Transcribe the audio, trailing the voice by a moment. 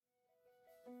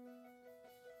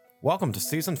Welcome to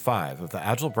Season 5 of the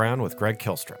Agile Brand with Greg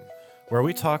Kilstrom, where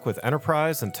we talk with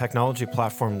enterprise and technology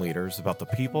platform leaders about the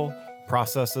people,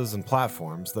 processes, and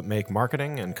platforms that make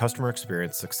marketing and customer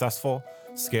experience successful,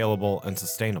 scalable, and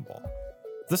sustainable.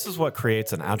 This is what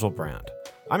creates an Agile brand.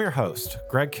 I'm your host,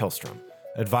 Greg Kilstrom,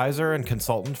 advisor and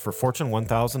consultant for Fortune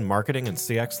 1000 marketing and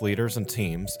CX leaders and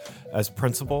teams as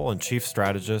principal and chief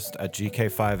strategist at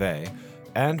GK5A,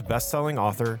 and best-selling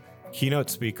author,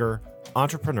 keynote speaker,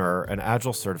 entrepreneur, and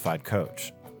Agile certified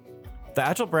coach. The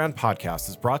Agile Brand podcast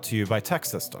is brought to you by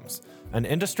TEKsystems, an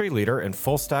industry leader in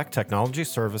full-stack technology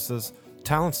services,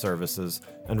 talent services,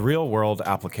 and real-world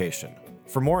application.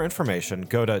 For more information,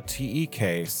 go to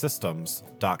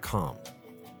teksystems.com.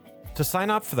 To sign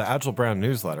up for the Agile Brand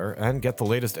newsletter and get the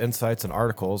latest insights and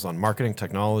articles on marketing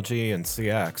technology and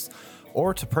CX,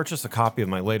 or to purchase a copy of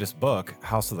my latest book,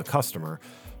 House of the Customer,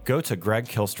 go to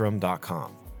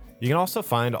gregkilstrom.com. You can also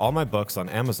find all my books on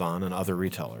Amazon and other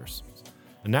retailers.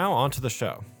 And now on to the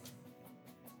show.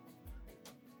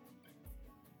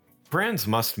 Brands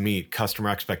must meet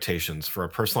customer expectations for a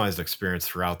personalized experience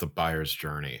throughout the buyer's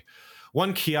journey.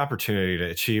 One key opportunity to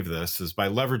achieve this is by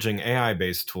leveraging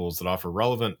AI-based tools that offer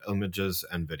relevant images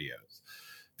and videos.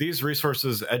 These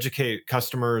resources educate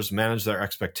customers, manage their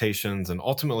expectations, and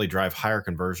ultimately drive higher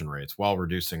conversion rates while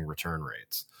reducing return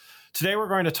rates. Today, we're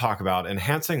going to talk about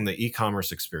enhancing the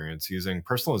e-commerce experience using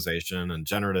personalization and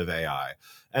generative AI.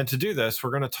 And to do this, we're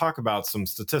going to talk about some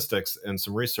statistics and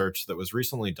some research that was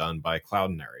recently done by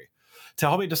Cloudinary. To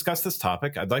help me discuss this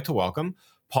topic, I'd like to welcome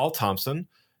Paul Thompson,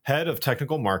 Head of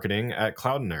Technical Marketing at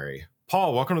Cloudinary.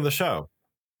 Paul, welcome to the show.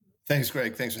 Thanks,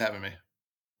 Greg. Thanks for having me.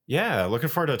 Yeah, looking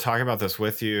forward to talking about this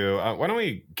with you. Why don't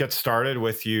we get started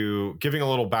with you giving a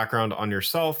little background on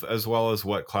yourself as well as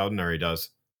what Cloudinary does?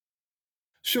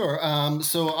 Sure.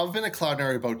 So I've been at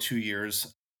Cloudinary about 2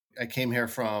 years. I came here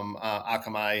from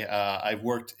Akamai. I've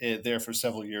worked there for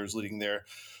several years, leading their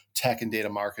tech and data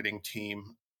marketing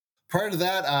team. Prior to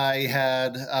that, I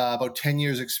had about 10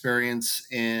 years experience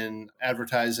in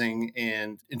advertising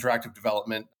and interactive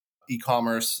development,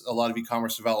 e-commerce, a lot of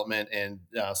e-commerce development, and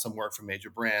some work for major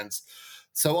brands.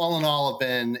 So all in all, I've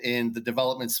been in the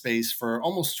development space for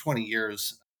almost 20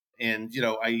 years. And,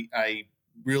 I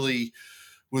really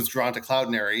was drawn to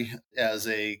Cloudinary as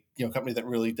a company that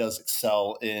really does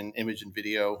excel in image and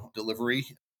video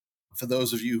delivery. For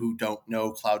those of you who don't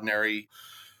know Cloudinary,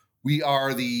 we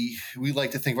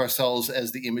like to think of ourselves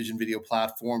as the image and video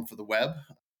platform for the web.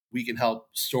 We can help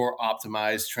store,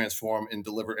 optimize, transform, and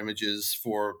deliver images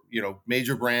for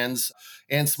major brands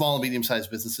and small and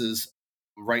medium-sized businesses.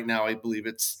 Right now, I believe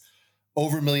it's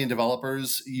over 1 million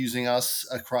developers using us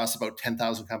across about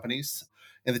 10,000 companies.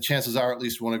 And the chances are at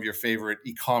least one of your favorite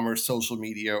e-commerce, social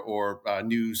media, or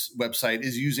news website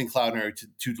is using Cloudinary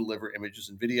to deliver images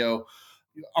and video.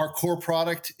 Our core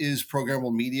product is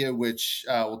programmable media, which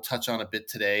we'll touch on a bit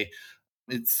today.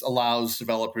 It allows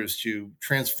developers to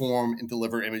transform and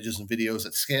deliver images and videos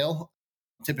at scale,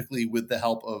 typically with the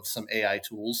help of some AI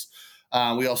tools.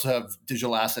 We also have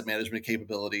digital asset management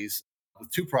capabilities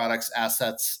with 2 products,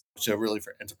 Assets, which are really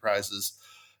for enterprises,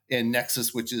 and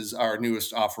Nexus, which is our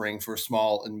newest offering for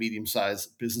small and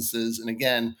medium-sized businesses. And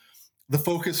again, the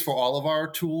focus for all of our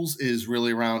tools is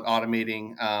really around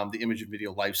automating the image and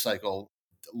video lifecycle,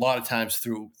 a lot of times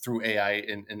through AI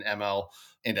and ML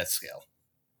and at scale.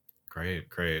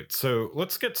 Great. So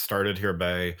let's get started here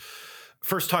by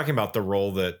first talking about the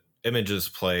role that images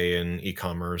play in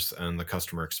e-commerce and the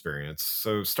customer experience.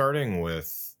 So starting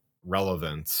with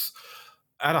relevance,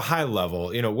 at a high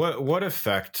level, what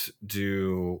effect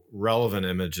do relevant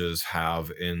images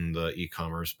have in the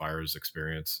e-commerce buyer's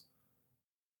experience?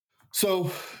 So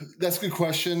that's a good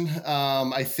question.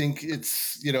 I think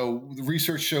it's, the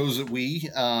research shows that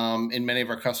and many of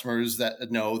our customers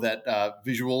that know that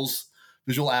visual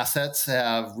assets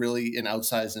have really an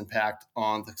outsized impact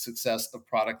on the success of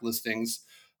product listings.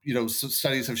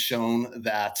 Studies have shown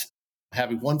that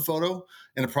having one photo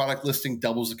in a product listing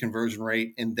doubles the conversion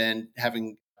rate, and then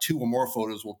having 2 or more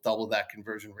photos will double that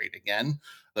conversion rate again.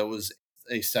 That was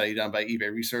a study done by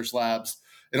eBay Research Labs.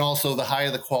 And also, the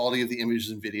higher the quality of the images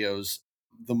and videos,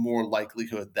 the more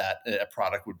likelihood that a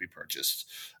product would be purchased.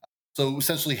 So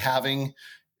essentially, having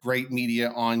great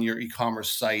media on your e-commerce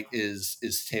site is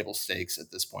table stakes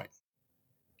at this point.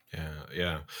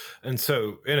 Yeah. And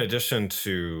so in addition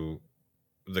to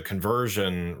the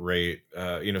conversion rate,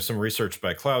 some research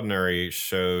by Cloudinary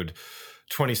showed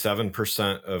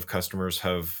 27% of customers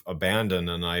have abandoned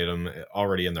an item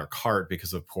already in their cart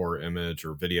because of poor image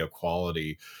or video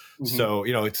quality. Mm-hmm. So,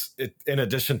 it's in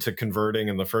addition to converting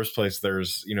in the first place,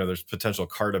 there's potential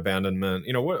cart abandonment.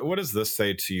 What does this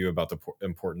say to you about the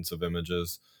importance of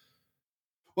images?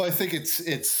 Well, I think it's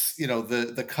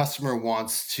the customer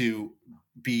wants to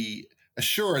be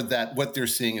assured that what they're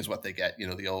seeing is what they get.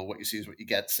 The old "what you see is what you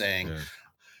get" saying,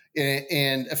 Yeah.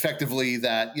 and effectively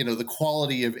that the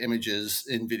quality of images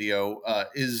in video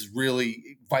is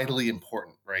really vitally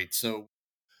important, right? So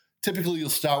typically you'll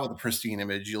start with a pristine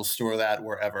image, you'll store that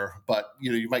wherever, but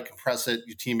you might compress it,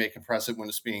 your team may compress it when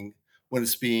it's being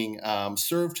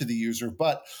served to the user,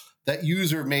 but that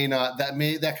user may not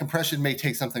that compression may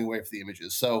take something away from the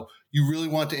images. So you really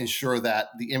want to ensure that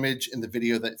the image and the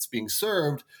video that's being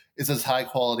served is as high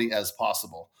quality as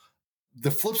possible. The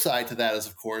flip side to that is,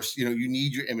 of course, you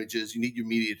need your images, you need your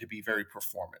media to be very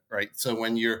performant, right? So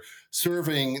when you're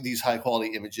serving these high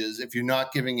quality images, if you're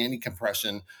not giving any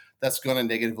compression, that's going to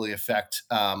negatively affect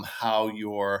how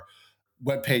your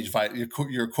web page,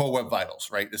 your core web vitals,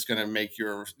 right? It's going to make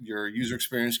your user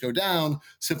experience go down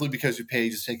simply because your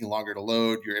page is taking longer to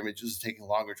load, your images are taking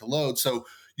longer to load. So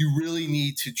you really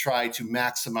need to try to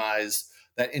maximize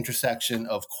that intersection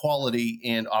of quality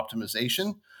and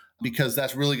optimization, because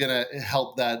that's really going to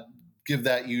help that give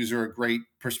that user a great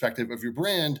perspective of your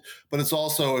brand. But it's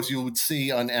also, as you would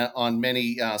see on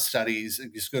many studies, if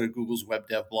you just go to Google's web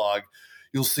dev blog,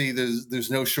 you'll see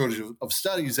there's no shortage of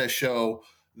studies that show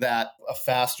that a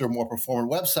faster, more performant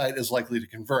website is likely to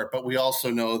convert. But we also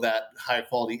know that high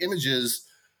quality images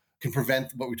can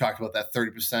prevent what we talked about, that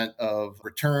 30% of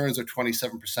returns or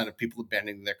 27% of people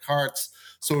abandoning their carts.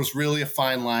 So it's really a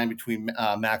fine line between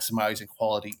maximizing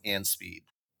quality and speed.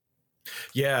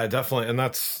 Yeah, definitely. And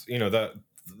that's, that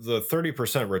the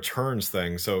 30% returns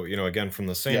thing. So, again, from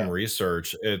the same Yeah.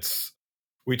 research,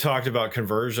 we talked about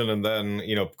conversion and then,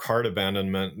 cart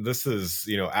abandonment. This is,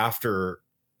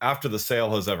 after the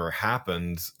sale has ever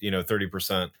happened,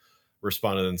 30%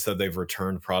 responded and said they've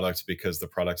returned products because the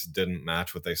products didn't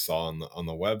match what they saw on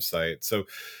the website. So,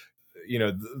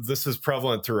 this is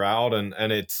prevalent throughout,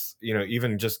 and it's,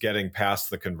 even just getting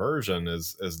past the conversion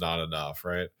is not enough,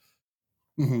 right?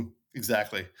 hmm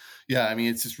Exactly. Yeah. I mean,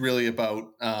 it's just really about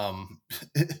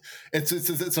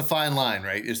it's a fine line,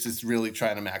 right? It's just really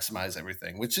trying to maximize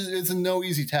everything, which is it's a no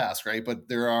easy task, right? But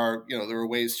there are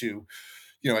ways to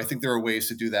I think there are ways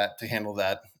to do that, to handle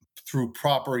that through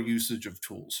proper usage of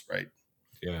tools, right?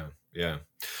 Yeah, yeah.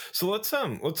 So let's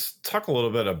talk a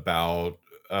little bit about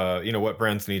what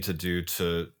brands need to do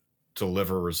to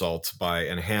deliver results by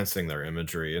enhancing their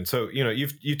imagery. And so,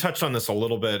 you touched on this a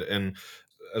little bit and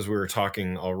as we were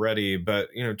talking already, but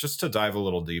just to dive a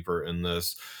little deeper in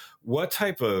this, what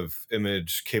type of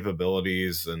image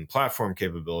capabilities and platform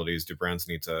capabilities do brands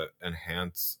need to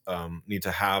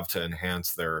have to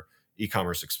enhance their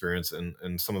e-commerce experience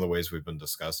in some of the ways we've been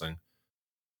discussing?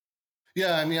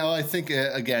 Yeah, I mean, I think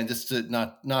again, just to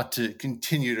not to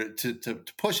continue to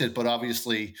push it, but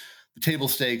obviously, the table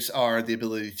stakes are the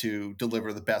ability to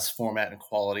deliver the best format and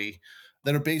quality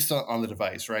that are based on the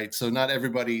device, right? So not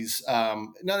everyone's going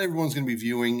to be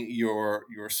viewing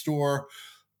your store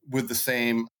with the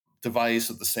same device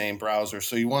or the same browser.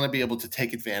 So you want to be able to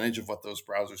take advantage of what those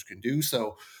browsers can do.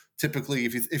 So typically,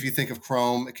 if you think of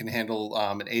Chrome, it can handle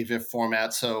an AVIF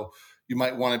format. So you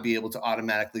might want to be able to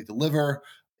automatically deliver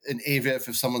an AVIF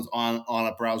if someone's on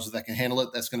a browser that can handle it.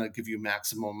 That's going to give you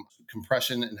maximum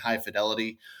compression and high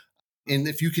fidelity. And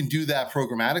if you can do that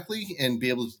programmatically and be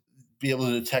able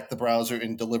to detect the browser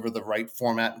and deliver the right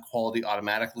format and quality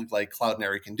automatically, like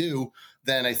Cloudinary can do,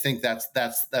 then I think that's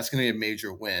going to be a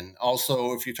major win.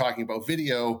 Also, if you're talking about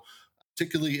video,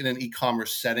 particularly in an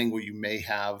e-commerce setting where you may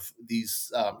have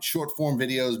these short form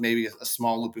videos, maybe a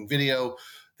small looping video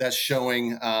that's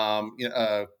showing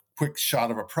a quick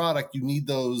shot of a product, you need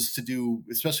those to do,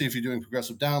 especially if you're doing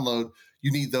progressive download,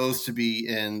 you need those to be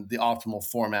in the optimal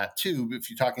format too. If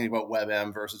you're talking about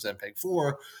WebM versus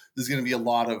MPEG-4, there's going to be a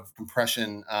lot of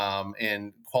compression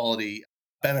and quality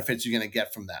benefits you're going to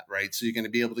get from that, right? So you're going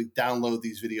to be able to download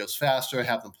these videos faster,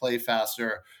 have them play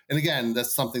faster, and again,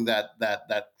 that's something that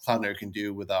Cloudinary can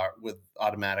do with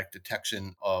automatic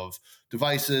detection of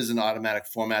devices and automatic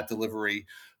format delivery.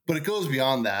 But it goes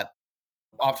beyond that.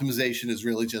 Optimization is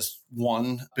really just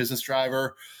one business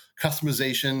driver.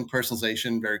 Customization,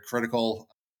 personalization, very critical.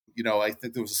 I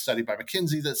think there was a study by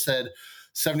McKinsey that said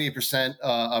 78%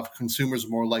 of consumers are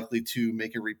more likely to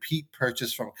make a repeat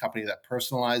purchase from a company that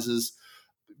personalizes.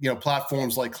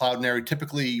 Platforms like Cloudinary,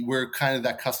 typically we're kind of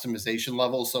that customization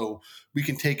level. So we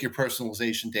can take your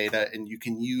personalization data and you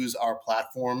can use our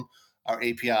platform, our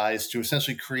APIs, to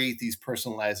essentially create these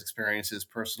personalized experiences,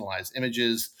 personalized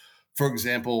images. For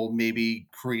example, maybe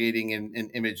creating an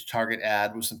image target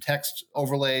ad with some text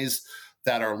overlays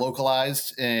that are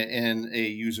localized in a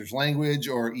user's language,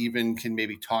 or even can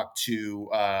maybe talk to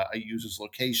a user's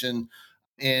location.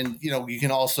 And you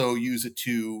can also use it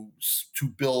to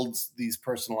build these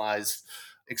personalized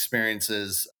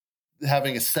experiences,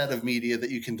 having a set of media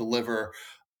that you can deliver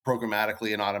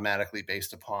programmatically and automatically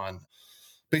based upon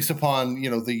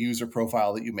the user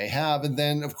profile that you may have. And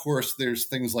then of course there's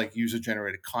things like user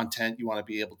generated content. You want to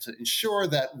be able to ensure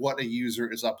that what a user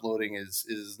is uploading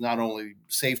is not only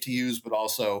safe to use, but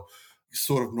also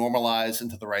sort of normalized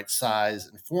into the right size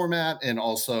and format, and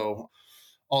also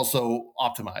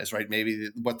optimize, right? Maybe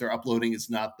what they're uploading is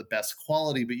not the best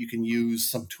quality, but you can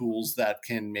use some tools that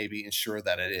can maybe ensure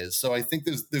that it is. So I think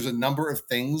there's a number of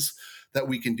things that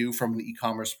we can do from an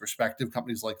e-commerce perspective,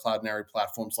 companies like Cloudinary,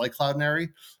 platforms like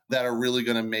Cloudinary, that are really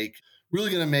going to make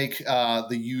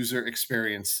the user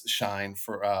experience shine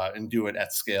for and do it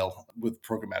at scale with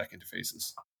programmatic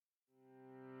interfaces.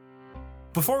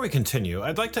 Before we continue,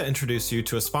 I'd like to introduce you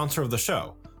to a sponsor of the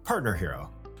show, Partner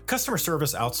Hero. Customer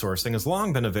service outsourcing has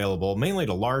long been available mainly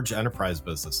to large enterprise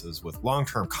businesses with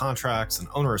long-term contracts and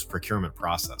onerous procurement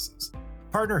processes.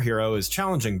 Partner Hero is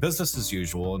challenging business as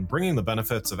usual and bringing the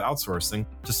benefits of outsourcing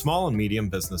to small and medium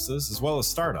businesses as well as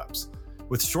startups.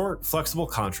 With short, flexible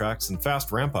contracts and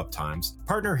fast ramp-up times,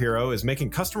 Partner Hero is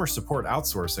making customer support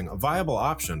outsourcing a viable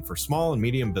option for small and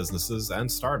medium businesses and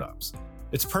startups.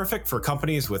 It's perfect for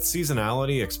companies with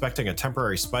seasonality expecting a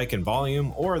temporary spike in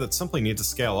volume or that simply need to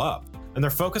scale up. And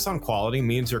their focus on quality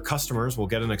means your customers will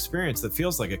get an experience that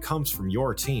feels like it comes from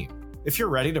your team. If you're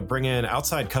ready to bring in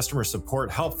outside customer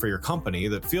support help for your company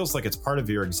that feels like it's part of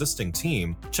your existing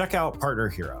team, check out Partner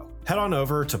Hero. Head on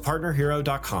over to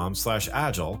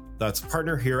partnerhero.com/agile, that's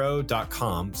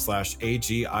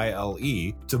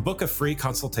partnerhero.com/AGILE, to book a free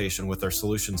consultation with their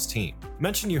solutions team.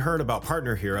 Mention you heard about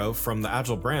Partner Hero from the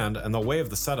Agile brand and they'll waive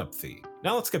the setup fee.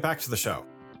 Now let's get back to the show.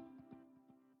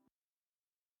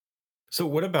 So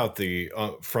what about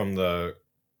from the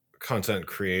content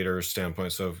creator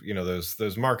standpoint? So,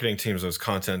 those marketing teams, those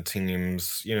content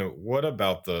teams, what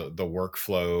about the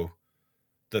workflow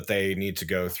that they need to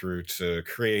go through to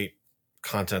create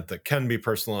content that can be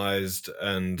personalized?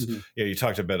 And, Mm-hmm. You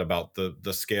talked a bit about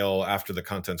the scale after the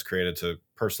content's created to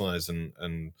personalize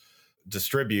and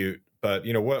distribute. But,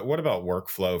 what about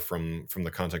workflow from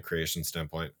the content creation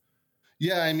standpoint?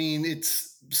 Yeah, I mean,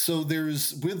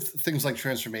 there's with things like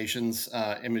transformations,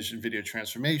 image and video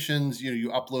transformations, you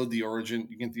upload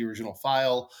you get the original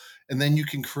file, and then you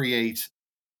can create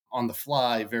on the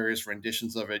fly various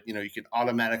renditions of it. You can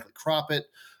automatically crop it.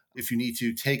 If you need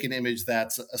to take an image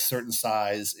that's a certain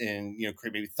size and,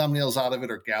 create maybe thumbnails out of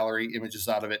it or gallery images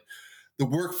out of it, the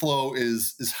workflow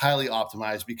is highly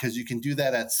optimized because you can do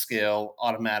that at scale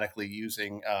automatically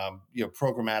using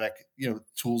programmatic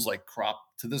tools like crop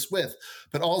to this width,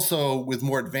 but also with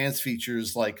more advanced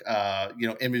features like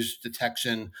image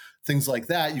detection, things like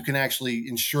that. You can actually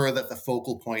ensure that the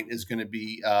focal point is going to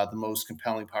be the most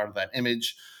compelling part of that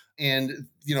image. And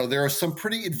there are some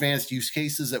pretty advanced use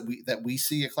cases that we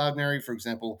see at Cloudinary. For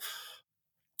example,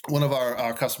 one of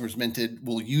our customers, Minted,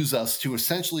 will use us to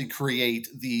essentially create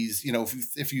these.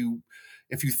 If you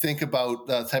think about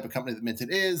the type of company that Minted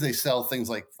is, they sell things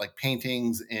like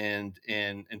paintings and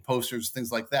posters,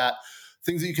 things like that,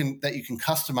 things that you can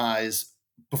customize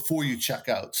before you check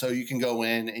out. So you can go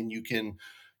in and you can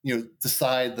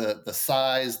decide the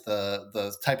size,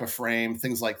 the type of frame,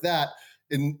 things like that.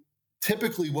 And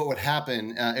typically what would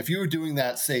happen if you were doing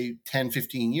that, say 10,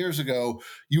 15 years ago,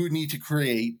 you would need to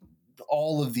create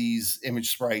all of these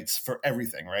image sprites for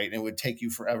everything, right? And it would take you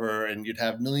forever, and you'd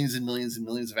have millions and millions and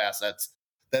millions of assets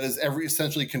that is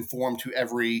essentially conform to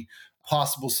every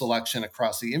possible selection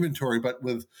across the inventory. But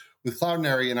with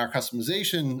Cloudinary and our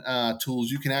customization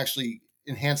tools, you can actually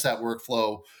enhance that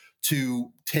workflow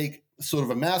to take sort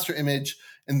of a master image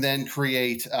and then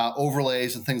create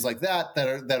overlays and things like that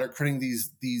are creating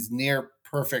these near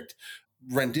perfect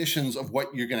renditions of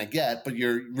what you're going to get, but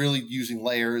you're really using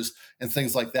layers and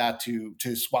things like that to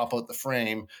swap out the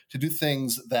frame, to do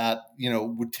things that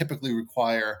would typically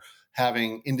require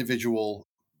having individual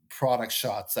product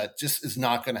shots. That just is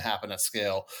not going to happen at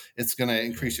scale. It's going to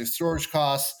increase your storage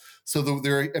costs. So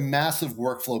there are massive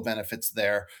workflow benefits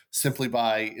there simply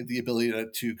by the ability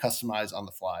to customize on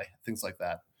the fly, things like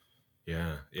that.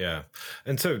 Yeah.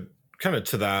 And so kind of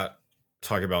to that,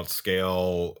 talk about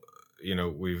scale,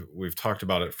 we've talked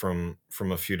about it from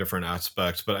a few different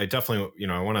aspects, but I definitely,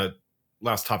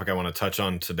 last topic I want to touch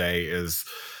on today is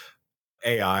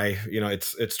AI.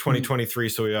 It's 2023,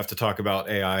 so we have to talk about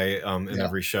AI in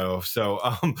every show. So,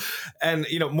 and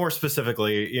more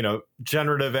specifically,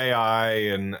 generative AI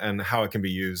and how it can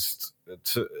be used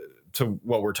to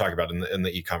what we're talking about in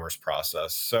the e-commerce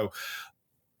process. So,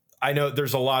 I know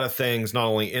there's a lot of things not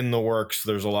only in the works,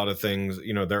 there's a lot of things,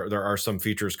 there are some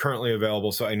features currently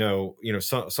available. So I know,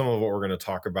 some of what we're going to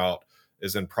talk about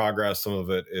is in progress. Some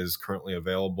of it is currently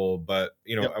available, but,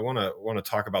 Yep. I want to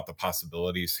talk about the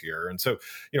possibilities here. And so,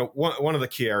 one of the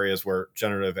key areas where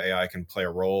generative AI can play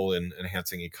a role in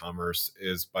enhancing e-commerce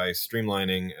is by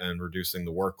streamlining and reducing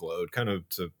the workload, kind of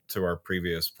to our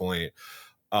previous point.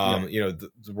 Yep.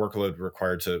 The workload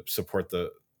required to support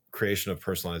the creation of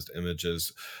personalized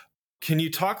images. Can you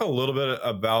talk a little bit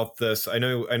about this? I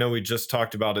know we just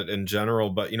talked about it in general,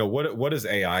 but what does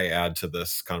AI add to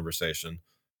this conversation?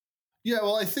 Yeah,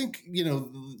 well, I think,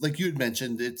 like you had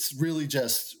mentioned, it's really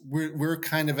just we're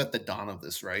kind of at the dawn of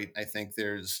this, right? I think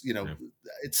there's, Yeah.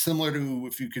 it's similar to,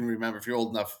 if you can remember, if you're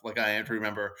old enough like I am to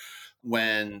remember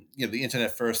when, the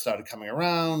internet first started coming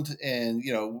around, and,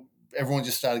 everyone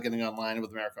just started getting online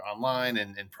with America Online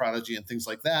and Prodigy and things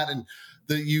like that. And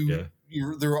Yeah.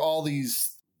 there were all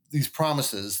these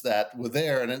promises that were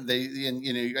there, and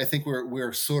I think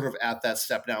we're sort of at that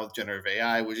step now with generative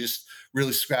AI. We're just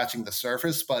really scratching the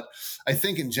surface. But I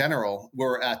think in general, where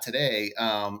we're at today,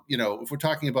 if we're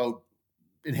talking about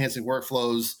enhancing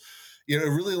workflows, it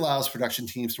really allows production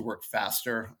teams to work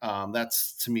faster.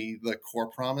 That's, to me, the core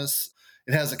promise.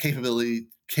 It has a capability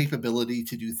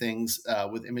to do things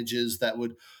with images that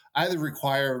would either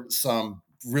require some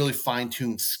really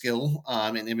fine-tuned skill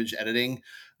in image editing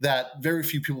that very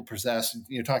few people possess.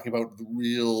 You're talking about the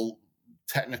real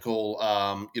technical,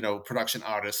 production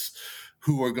artists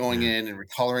who are going Yeah. in and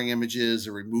recoloring images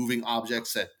or removing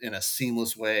objects in a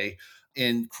seamless way,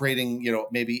 in creating,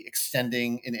 maybe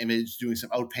extending an image, doing some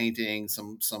outpainting,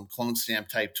 some clone stamp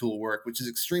type tool work, which is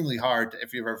extremely hard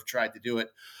if you've ever tried to do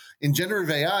it. And generative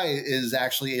AI is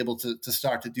actually able to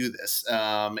start to do this.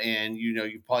 And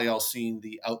you've probably all seen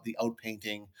the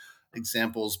outpainting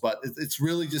examples, but it's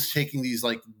really just taking these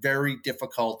like very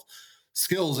difficult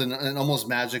skills and almost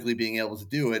magically being able to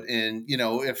do it. And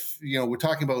if we're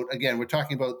talking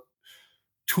about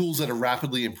tools that are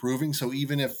rapidly improving. So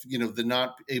even if they're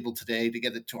not able today to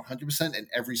get it to 100% in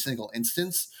every single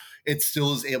instance, it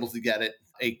still is able to get it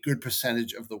a good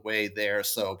percentage of the way there.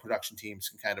 So production teams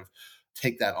can kind of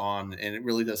take that on, and it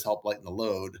really does help lighten the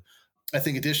load. I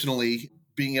think additionally,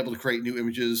 being able to create new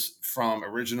images from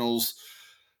originals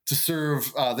to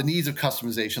serve the needs of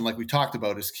customization, like we talked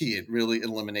about, is key. It really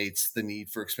eliminates the need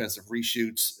for expensive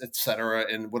reshoots, et cetera.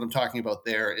 And what I'm talking about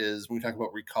there is when we talk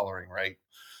about recoloring, right?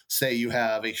 Say you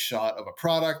have a shot of a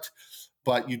product,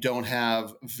 but you don't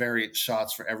have variant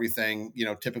shots for everything.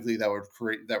 Typically that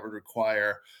would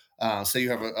require. Say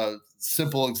you have a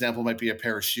simple example might be a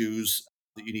pair of shoes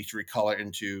that you need to recolor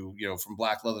into, from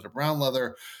black leather to brown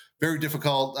leather. Very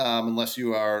difficult unless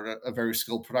you are a very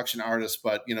skilled production artist.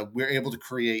 But we're able to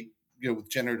create, with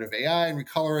generative AI and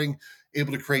recoloring,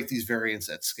 able to create these variants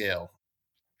at scale.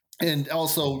 And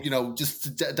also,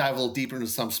 just to dive a little deeper into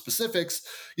some specifics,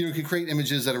 you can create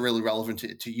images that are really relevant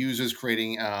to users,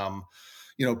 creating,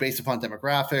 based upon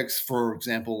demographics. For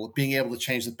example, being able to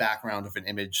change the background of an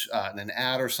image in an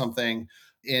ad or something.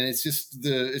 And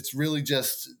it's really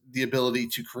just the ability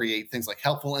to create things like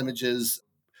helpful images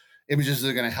that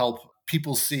are going to help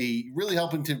people see, really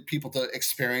helping people to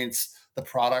experience the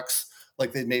products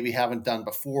like they maybe haven't done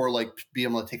before, like be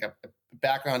able to take a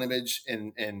background image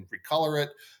and recolor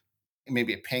it,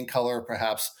 maybe a paint color,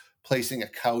 perhaps placing a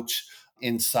couch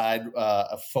inside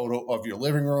a photo of your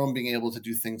living room, being able to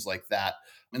do things like that.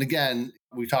 And again,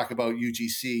 we talk about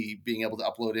UGC being able to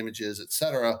upload images, et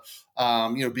cetera,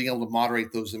 being able to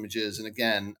moderate those images. And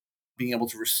again, being able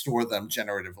to restore them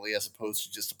generatively as opposed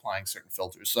to just applying certain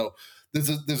filters. So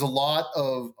there's a lot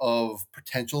of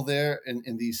potential there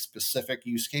in these specific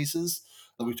use cases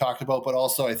that we talked about, but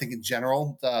also I think in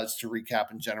general, just to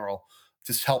recap in general,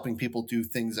 just helping people do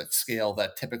things at scale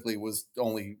that typically was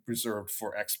only reserved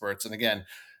for experts. And again,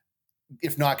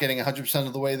 if not getting 100%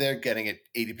 of the way there, getting it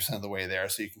 80% of the way there,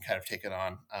 so you can kind of take it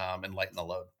on and lighten the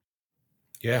load.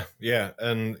 Yeah, yeah,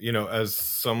 and as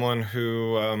someone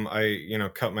who I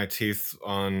cut my teeth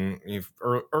on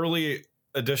early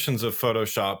editions of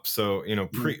Photoshop, so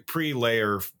pre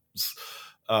layer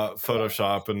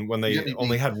Photoshop, and when they Yep,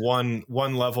 only had one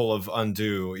level of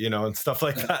undo, and stuff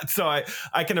like that. So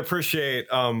I can appreciate,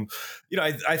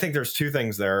 I think there's two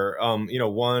things there.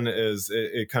 One is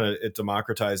it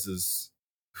democratizes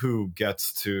who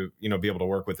gets to be able to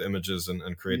work with images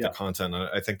and create the yeah, content.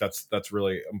 I think that's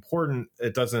really important.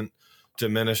 It doesn't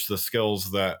diminish the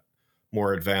skills that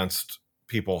more advanced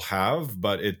people have,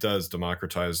 but it does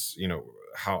democratize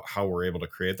how we're able to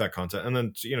create that content. And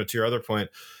then to your other point,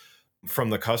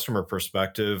 from the customer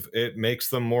perspective, it makes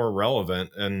them more relevant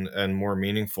and more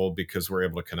meaningful because we're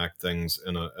able to connect things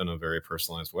in a very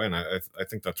personalized way. And I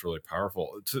think that's really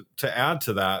powerful. To add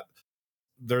to that,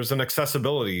 there's an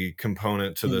accessibility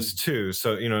component to this Mm. too.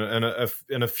 So,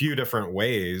 in a few different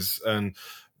ways, and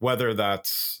whether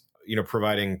that's,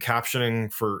 providing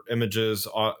captioning for images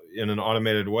in an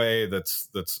automated way that's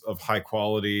of high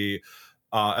quality,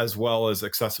 as well as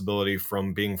accessibility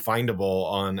from being findable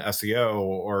on SEO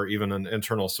or even an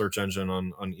internal search engine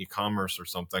on e-commerce or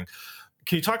something.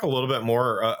 Can you talk a little bit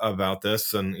more about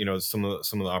this and some of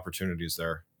the opportunities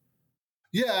there?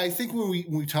 Yeah, I think when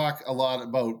we talk a lot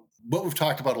about what we've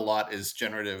talked about a lot is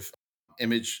generative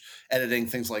image editing,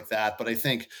 things like that. But I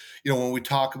think, when we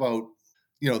talk about,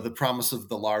 the promise of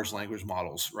the large language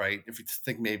models, right? If you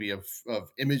think maybe of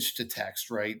image to text,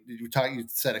 right? You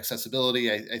said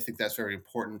accessibility. I think that's very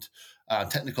important.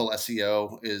 Technical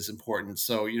SEO is important.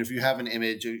 So, if you have an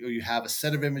image or you have a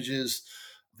set of images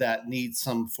that need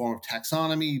some form of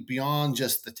taxonomy beyond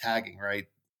just the tagging, right?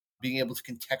 Being able to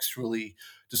contextually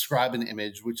describe an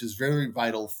image, which is very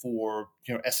vital for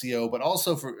SEO, but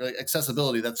also for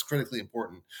accessibility. That's critically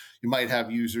important. You might have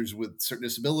users with certain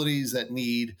disabilities that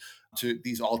need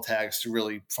these alt tags to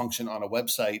really function on a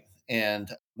website,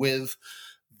 and with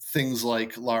things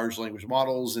like large language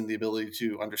models and the ability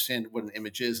to understand what an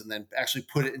image is and then actually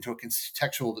put it into a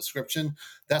contextual description,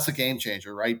 that's a game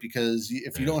changer, right? Because Yeah.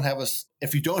 if you don't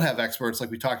have experts, like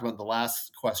we talked about in the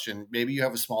last question, maybe you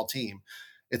have a small team,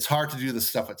 it's hard to do this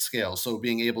stuff at scale. So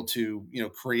being able to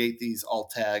create these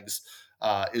alt tags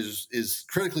is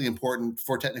critically important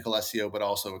for technical SEO, but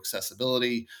also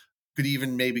accessibility. Could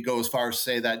even maybe go as far as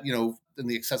say that in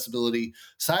the accessibility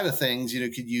side of things,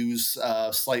 could use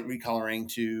slight recoloring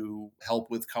to help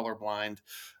with colorblind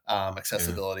Yeah.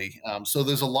 accessibility. So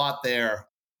there's a lot there,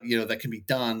 that can be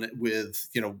done with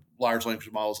large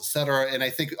language models, et cetera. And I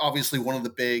think obviously one of the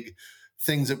big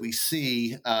things that we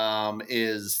see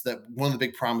is that one of the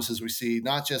big promises we see,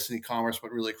 not just in e-commerce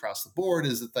but really across the board,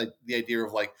 is that the idea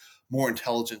of like more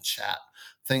intelligent chat,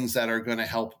 things that are going to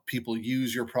help people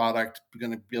use your product,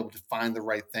 going to be able to find the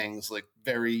right things, like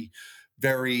very,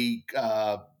 very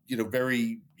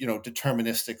very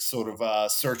deterministic sort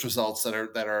of search results that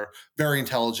are very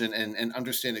intelligent and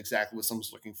understand exactly what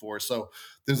someone's looking for. So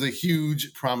there's a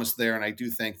huge promise there, and I do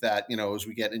think that as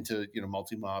we get into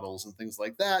multi models and things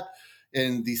like that,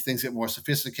 and these things get more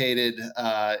sophisticated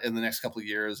in the next couple of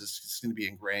years, it's just going to be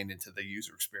ingrained into the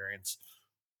user experience.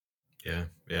 Yeah,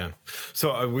 yeah.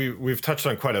 So we've touched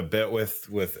on quite a bit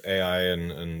with AI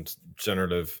and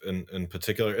generative in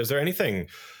particular. Is there anything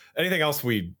else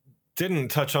we didn't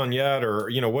touch on yet, or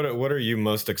what are you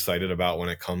most excited about when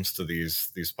it comes to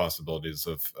these possibilities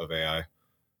of AI?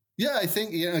 Yeah, I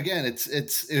think again,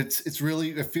 it's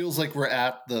really, it feels like we're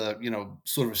at the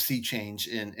sort of sea change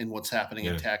in what's happening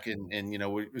in Yeah, tech, and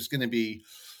it's going to be,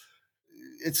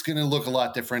 it's going to look a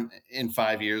lot different in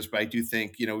 5 years. But I do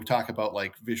think we talk about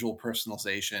like visual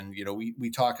personalization.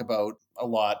 We talk about a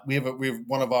lot. We have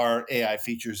one of our AI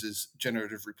features is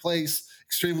generative replace,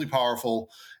 extremely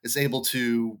powerful. It's able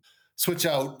to switch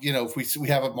out. If we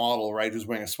have a model, right, who's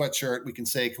wearing a sweatshirt, we can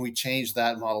say, can we change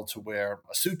that model to wear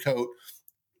a suit coat?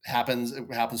 It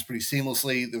happens pretty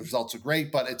seamlessly. The results are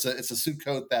great, but it's a suit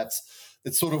coat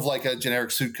it's sort of like a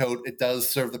generic suit coat. It does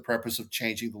serve the purpose of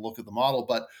changing the look of the model,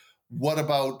 but what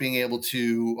about being able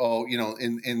to,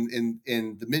 in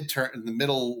the midterm, in the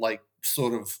middle, like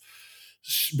sort of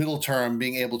middle term,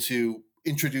 being able to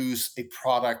introduce a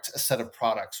set of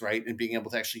products, right, and being able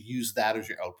to actually use that as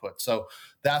your output. So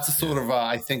that's a sort yeah, of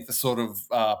I think the sort of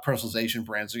personalization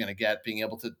brands are going to get, being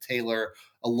able to tailor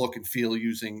a look and feel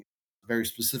using very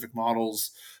specific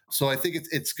models. So I think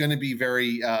it's going to be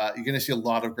very you're going to see a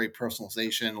lot of great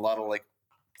personalization, a lot of like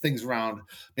things around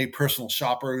maybe personal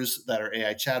shoppers that are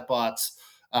AI chatbots.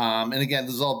 And again,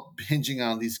 this is all hinging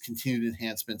on these continued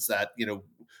enhancements that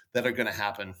that are going to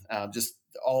happen. Just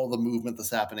all the movement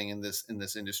that's happening in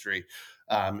this industry,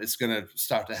 it's going to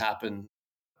start to happen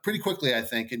pretty quickly, I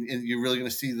think, and you're really going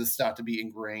to see this start to be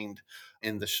ingrained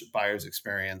in the buyer's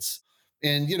experience.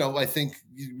 And I think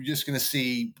you're just going to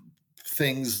see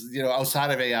things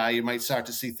outside of AI. You might start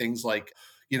to see things like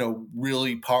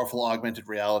really powerful augmented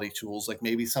reality tools, like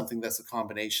maybe something that's a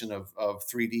combination of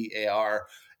 3D AR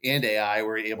and AI,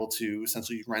 where you're able to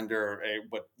essentially render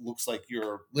what looks like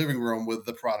your living room with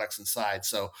the products inside.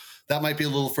 So that might be a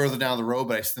little further down the road,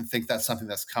 but I still think that's something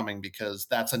that's coming, because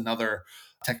that's another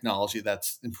technology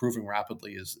that's improving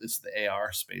rapidly is the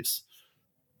AR space.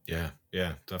 Yeah,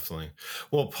 definitely.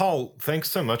 Well, Paul, thanks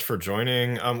so much for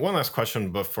joining. One last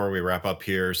question before we wrap up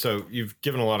here. So you've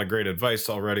given a lot of great advice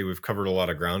already. We've covered a lot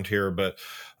of ground here, but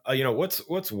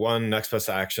what's one next best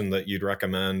action that you'd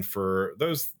recommend for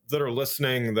those that are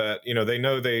listening that they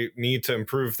know they need to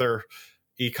improve their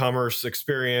e-commerce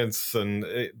experience and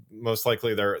most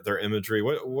likely their imagery?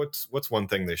 What's one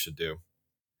thing they should do?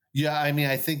 Yeah, I mean,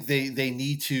 I think they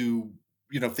need to,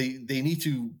 they need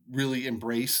to really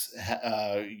embrace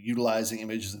utilizing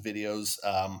images and videos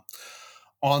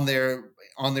on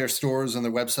their stores and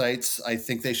their websites. I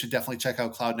think they should definitely check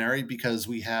out Cloudinary because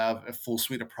we have a full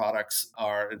suite of products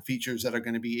and features that are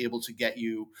going to be able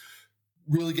to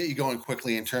really get you going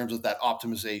quickly in terms of that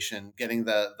optimization, getting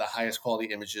the highest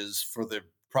quality images for the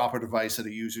proper device that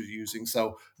a user is using.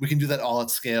 So we can do that all at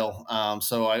scale.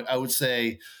 So I would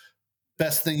say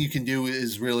best thing you can do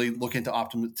is really look into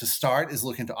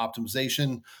look into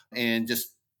optimization and just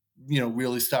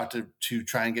really start to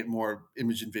try and get more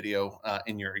image and video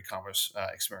in your e-commerce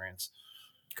experience.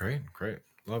 Great.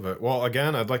 Love it. Well,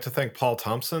 again, I'd like to thank Paul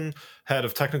Thompson, Head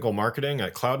of Technical Marketing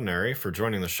at Cloudinary, for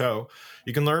joining the show.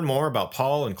 You can learn more about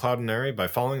Paul and Cloudinary by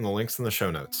following the links in the show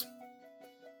notes.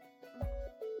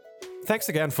 Thanks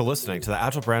again for listening to the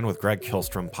Agile Brand with Greg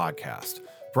Kihlstrom podcast,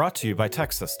 brought to you by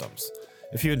Tech Systems.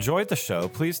 If you enjoyed the show,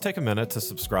 please take a minute to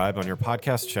subscribe on your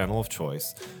podcast channel of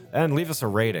choice and leave us a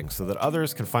rating so that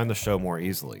others can find the show more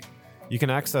easily. You can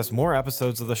access more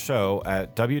episodes of the show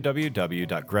at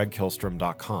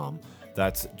www.gregkihlstrom.com.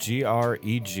 That's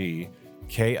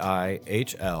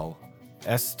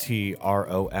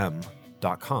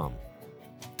GregKihlstrom.com.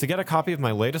 To get a copy of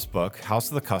my latest book, House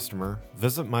of the Customer,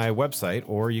 visit my website,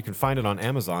 or you can find it on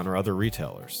Amazon or other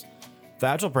retailers. The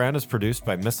Agile Brand is produced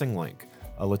by Missing Link,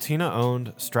 a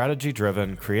Latina-owned,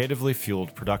 strategy-driven, creatively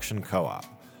fueled production co-op.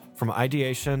 From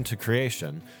ideation to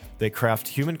creation, they craft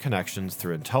human connections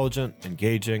through intelligent,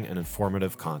 engaging, and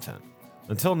informative content.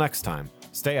 Until next time,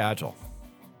 stay agile.